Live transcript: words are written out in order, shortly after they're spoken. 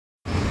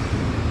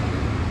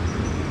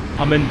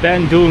I'm in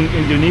Bandung,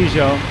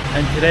 Indonesia,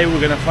 and today we're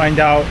gonna find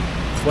out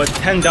what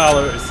 $10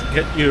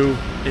 get you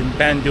in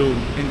Bandung,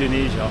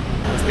 Indonesia.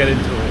 Let's get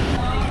into it.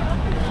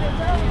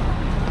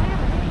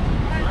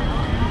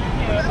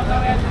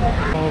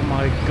 Oh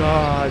my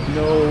god,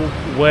 no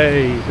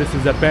way. This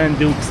is a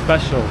Bandung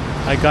special.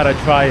 I gotta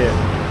try it.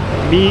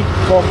 Mie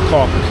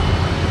kokok.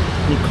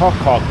 Mie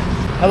kokok.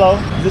 Hello,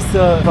 is this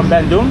from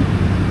Bandung?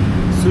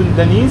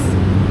 Sundanese?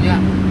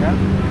 Yeah. Yeah?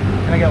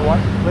 Can I get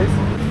one, please?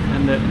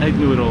 And the egg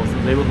noodles.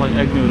 They look like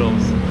egg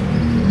noodles.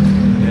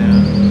 Yeah.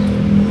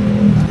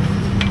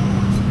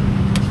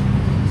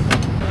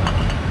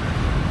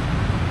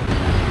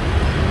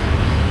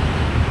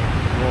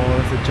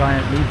 Oh, it's a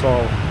giant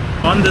meatball.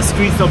 On the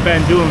streets of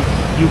Bandung,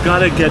 you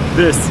gotta get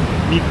this,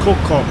 mie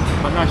kokok.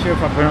 I'm not sure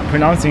if I'm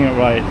pronouncing it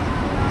right,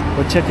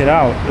 but check it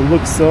out. It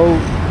looks so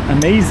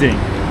amazing.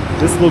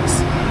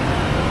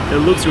 It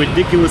looks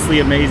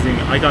ridiculously amazing.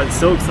 I got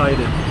so excited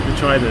to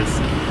try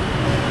this.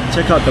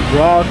 Check out the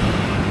broth.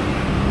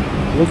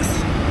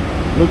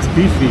 Looks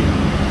beefy.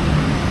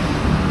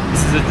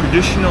 This is a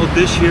traditional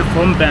dish here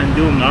from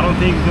Bandung. I don't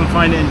think you can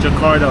find it in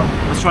Jakarta.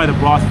 Let's try the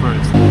broth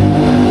first.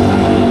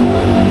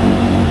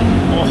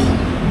 Oh,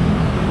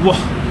 whoa.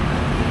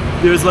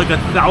 There's like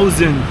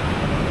 1,000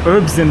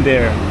 herbs in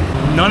there.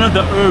 None of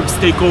the herbs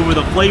take over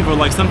the flavor.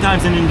 Like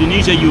sometimes in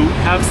Indonesia you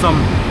have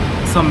some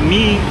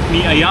mie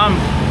ayam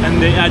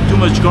and they add too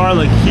much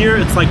garlic. Here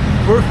it's like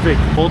perfect.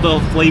 All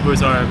the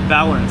flavors are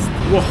balanced.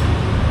 Whoa.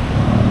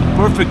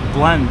 Perfect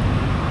blend.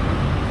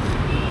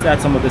 Let's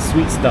add some of the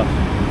sweet stuff.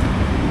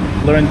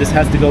 Learned this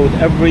has to go with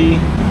every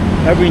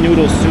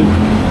noodle soup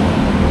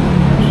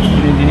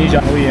in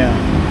Indonesia. Oh yeah.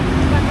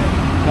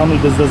 Tell me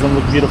this doesn't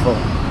look beautiful.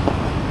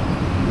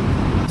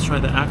 Let's try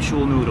the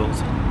actual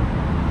noodles.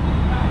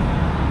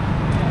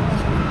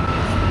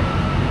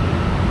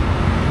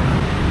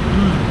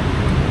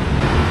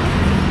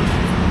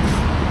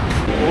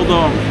 All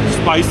the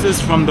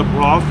spices from the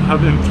broth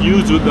have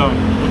infused with the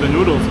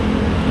noodles.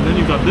 And then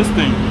you got this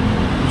thing,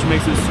 which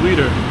makes it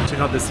sweeter. Check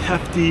out this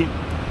hefty,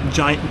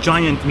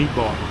 giant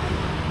meatball.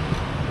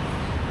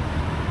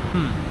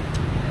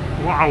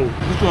 Wow,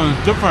 this one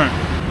is different.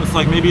 It's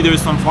like maybe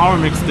there's some flour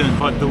mixed in,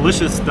 but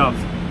delicious stuff.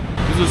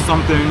 This is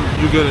something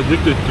you get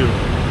addicted to.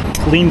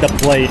 Clean the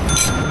plate.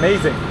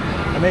 Amazing,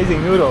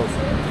 amazing noodles.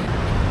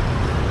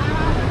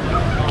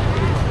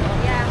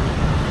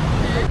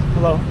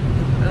 Hello.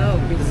 Oh,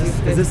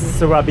 Is this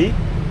serabi?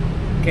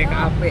 Cake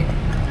ape.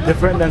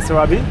 Different than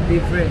serabi?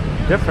 Different.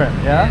 Different,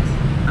 yeah?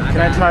 Yes.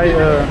 Can I try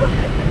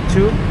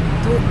two?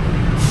 Two.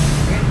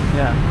 Okay.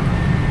 Yeah.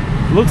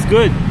 Looks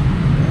good.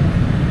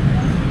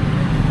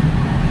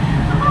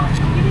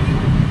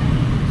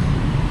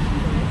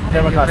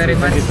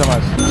 Thank you so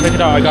much. Check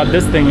it out, I got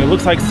this thing. It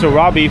looks like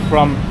serabi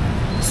from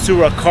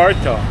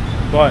Surakarta,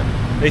 but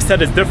they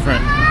said it's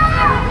different.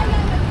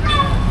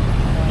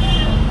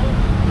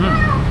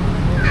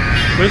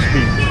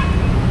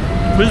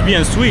 Crispy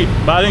and sweet,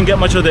 but I didn't get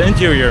much of the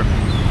interior.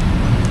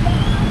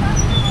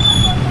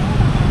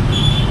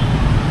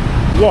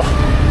 Whoa!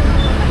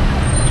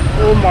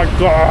 Oh my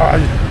god!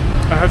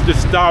 I have to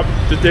stop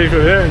to take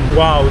it in.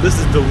 Wow, this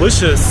is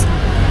delicious.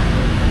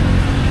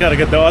 Gotta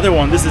get the other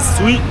one. This is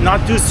sweet,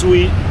 not too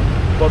sweet,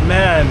 but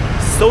man,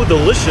 so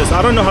delicious.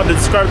 I don't know how to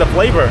describe the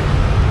flavor.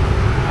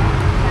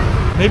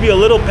 Maybe a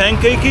little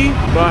pancakey,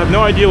 but I have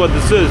no idea what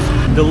this is.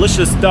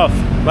 Delicious stuff,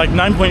 like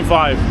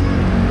 9.5.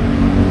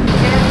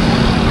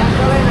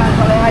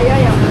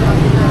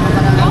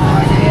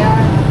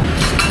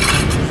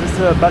 Is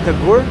this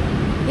Batagor?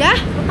 Yeah.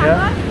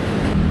 Yeah.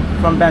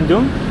 From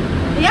Bandung?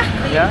 Yeah.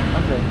 Yeah?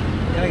 Okay.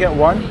 Can I get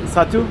one?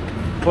 Satu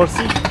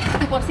porsi?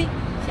 Satu porsi.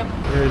 Siap.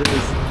 There it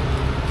is.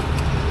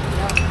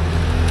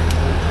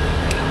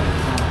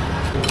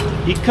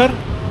 Ikan.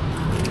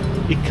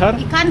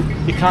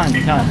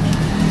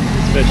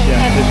 Fish, yeah.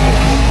 Fish.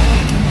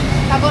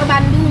 Sabor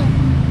Bandung.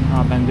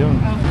 Ah, Bandung.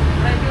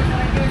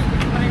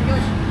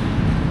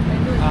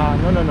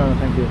 No,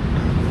 thank you.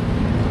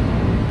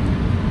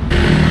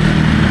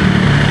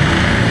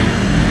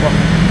 Oh.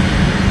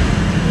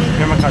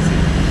 Terima kasih.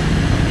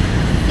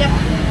 Siap.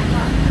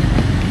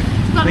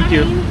 Thank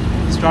you.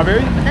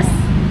 Strawberry? Pedas.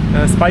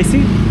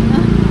 Spicy?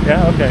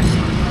 Yeah, okay.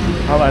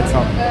 I'll add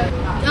some.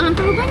 Jangan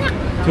terlalu banyak.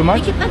 Too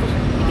much? Dikit aja.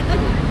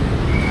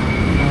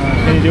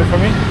 Can you do it for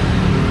me?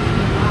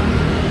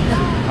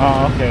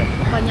 Oh, okay.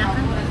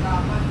 Kebanyakan.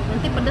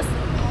 Nanti pedas.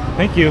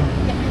 Thank you.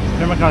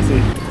 Terima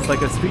kasih. It's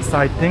like a street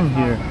side thing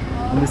here.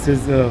 And this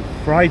is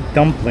fried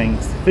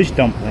dumplings, fish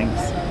dumplings.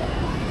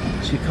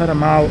 She cut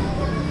them out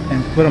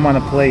and put them on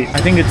a plate.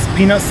 I think it's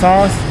peanut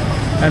sauce,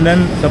 and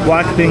then the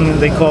black thing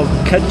they call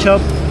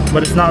ketchup, but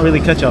it's not really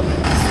ketchup.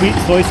 Sweet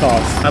soy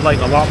sauce. I like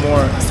a lot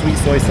more sweet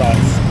soy sauce.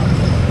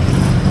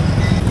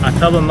 I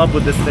fell in love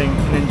with this thing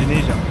in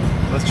Indonesia.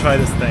 Let's try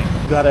this thing.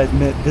 Gotta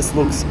admit, this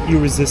looks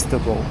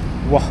irresistible.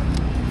 Wow.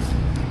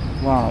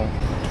 Wow.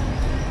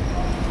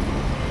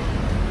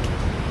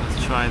 Let's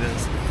try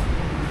this.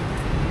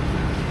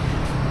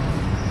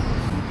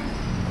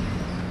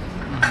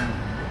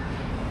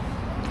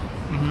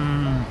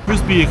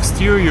 Crispy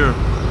exterior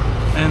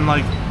and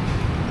like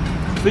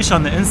fish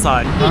on the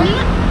inside. Huh? Ini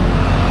nggak?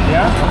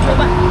 Yeah?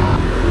 Coba.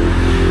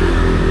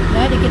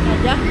 Ya dikit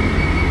aja.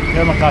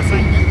 Terima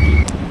kasih.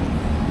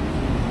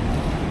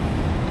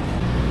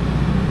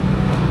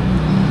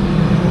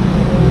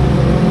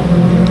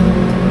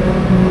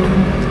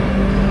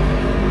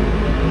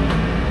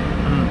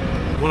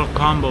 What a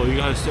combo.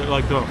 You guys said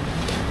like the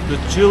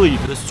chili,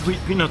 the sweet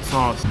peanut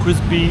sauce,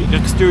 crispy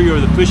exterior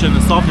of the fish and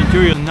the soft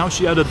interior. And now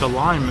she added the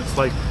lime. It's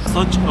like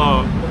such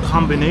a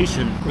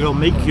combination. It'll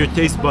make your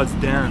taste buds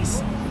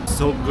dance.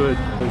 So good.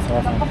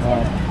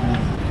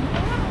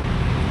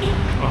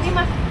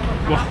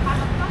 Wow.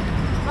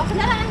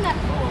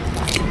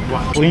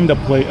 Wow. Clean the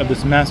plate of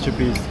this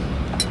masterpiece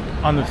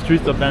on the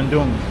streets of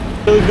Bandung.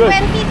 Really good.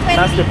 20.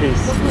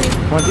 Masterpiece.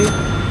 20?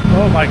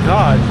 Oh my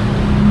god.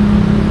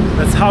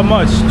 That's how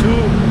much? $2,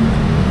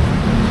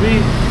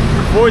 $3,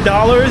 $4?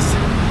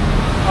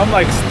 I'm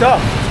like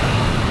stuffed.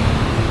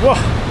 Whoa.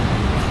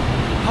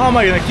 How am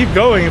I gonna keep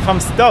going if I'm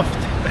stuffed?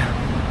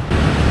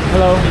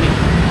 Hello.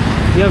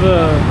 Do you have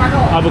a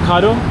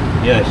avocado?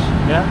 Yes.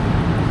 Yeah?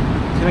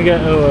 Can I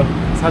get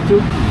satu?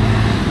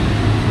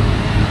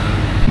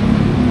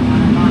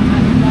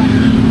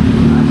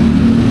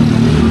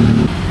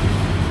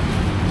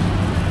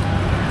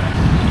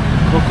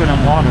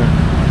 Coconut water.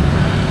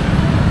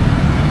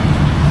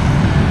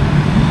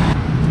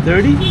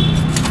 30?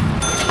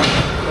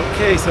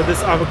 Okay, so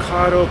this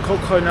avocado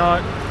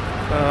coconut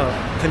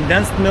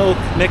condensed milk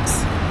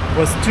mix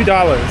was $2.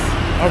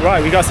 All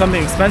right, we got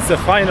something expensive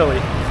finally.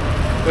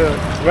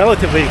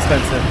 Relatively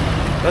expensive.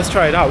 Let's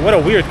try it out. What a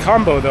weird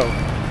combo though.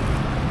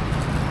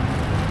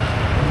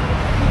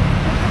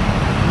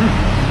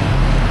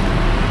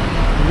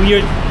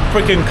 Weird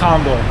freaking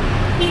combo.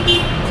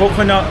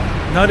 Coconut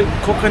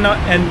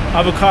and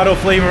avocado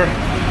flavor.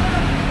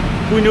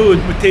 Who knew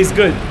it would taste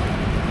good?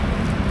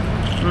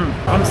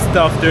 I'm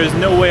stuffed. There's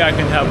no way I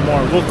can have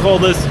more. We'll call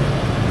this a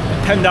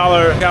 $10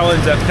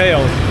 challenge that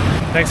failed.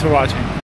 Thanks for watching.